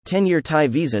10-year Thai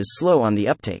visas slow on the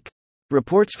uptake.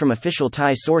 Reports from official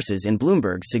Thai sources in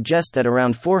Bloomberg suggest that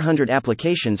around 400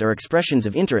 applications or expressions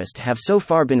of interest have so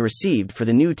far been received for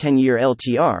the new 10-year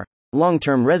LTR,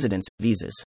 long-term residence,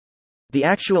 visas. The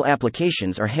actual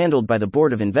applications are handled by the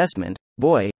Board of Investment,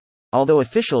 BOI, although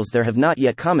officials there have not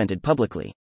yet commented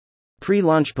publicly.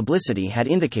 Pre-launch publicity had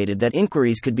indicated that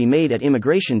inquiries could be made at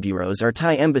immigration bureaus or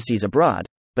Thai embassies abroad,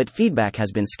 but feedback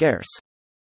has been scarce.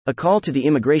 A call to the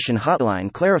immigration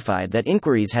hotline clarified that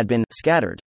inquiries had been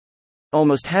scattered.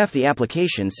 Almost half the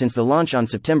applications since the launch on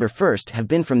September 1 have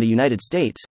been from the United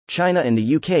States, China and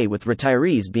the UK, with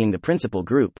retirees being the principal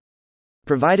group.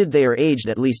 Provided they are aged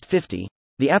at least 50,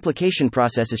 the application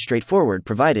process is straightforward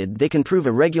provided they can prove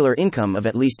a regular income of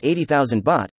at least 80,000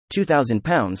 baht,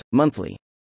 £2,000, monthly.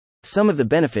 Some of the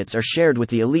benefits are shared with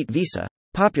the elite visa,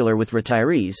 popular with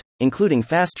retirees, including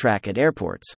fast track at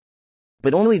airports.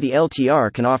 But only the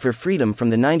LTR can offer freedom from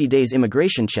the 90 days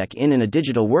immigration check-in and a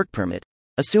digital work permit,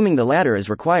 assuming the latter is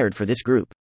required for this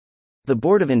group. The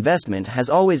Board of Investment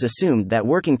has always assumed that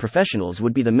working professionals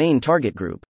would be the main target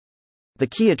group. The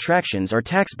key attractions are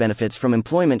tax benefits from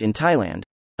employment in Thailand,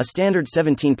 a standard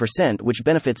 17% which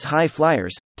benefits high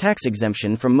flyers, tax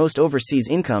exemption from most overseas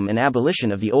income, and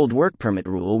abolition of the old work permit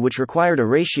rule which required a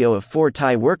ratio of 4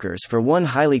 Thai workers for 1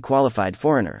 highly qualified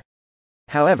foreigner.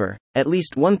 However, at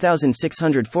least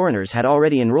 1,600 foreigners had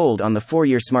already enrolled on the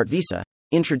 4-year Smart Visa,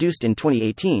 introduced in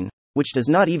 2018, which does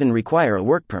not even require a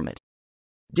work permit.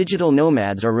 Digital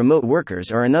nomads or remote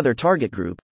workers are another target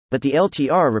group, but the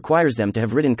LTR requires them to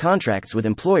have written contracts with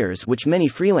employers which many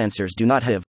freelancers do not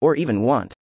have, or even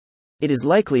want. It is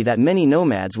likely that many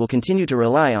nomads will continue to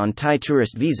rely on Thai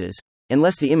tourist visas,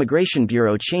 unless the Immigration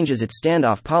Bureau changes its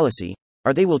standoff policy,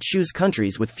 or they will choose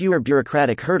countries with fewer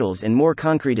bureaucratic hurdles and more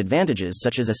concrete advantages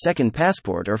such as a second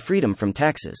passport or freedom from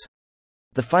taxes.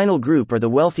 The final group are the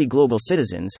wealthy global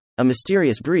citizens, a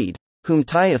mysterious breed, whom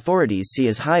Thai authorities see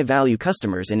as high-value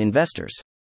customers and investors.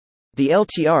 The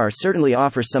LTR certainly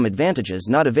offers some advantages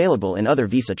not available in other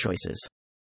visa choices.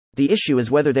 The issue is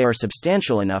whether they are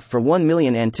substantial enough for 1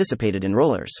 million anticipated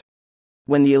enrollers.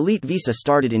 When the elite visa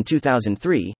started in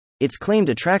 2003, its claimed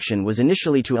attraction was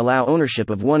initially to allow ownership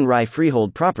of 1 Rai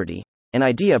freehold property, an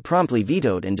idea promptly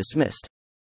vetoed and dismissed.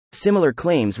 Similar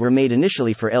claims were made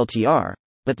initially for LTR,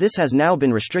 but this has now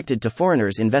been restricted to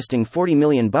foreigners investing 40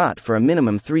 million baht for a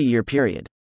minimum 3-year period.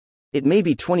 It may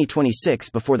be 2026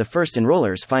 before the first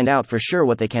enrollers find out for sure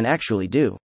what they can actually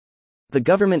do. The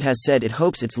government has said it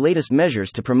hopes its latest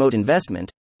measures to promote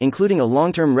investment, including a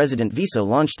long-term resident visa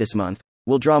launched this month,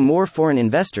 will draw more foreign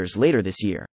investors later this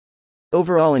year.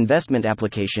 Overall investment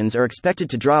applications are expected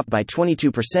to drop by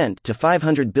 22% to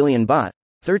 500 billion baht,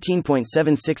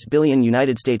 $13.76 billion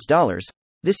United States dollars,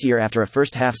 this year after a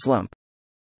first-half slump.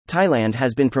 Thailand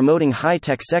has been promoting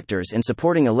high-tech sectors and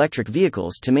supporting electric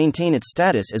vehicles to maintain its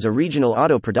status as a regional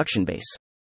auto production base.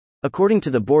 According to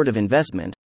the Board of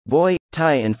Investment, BOI,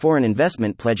 Thai and foreign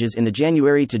investment pledges in the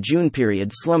January to June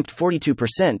period slumped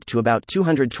 42% to about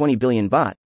 220 billion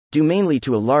baht, due mainly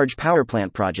to a large power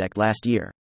plant project last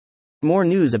year. More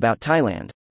news about Thailand.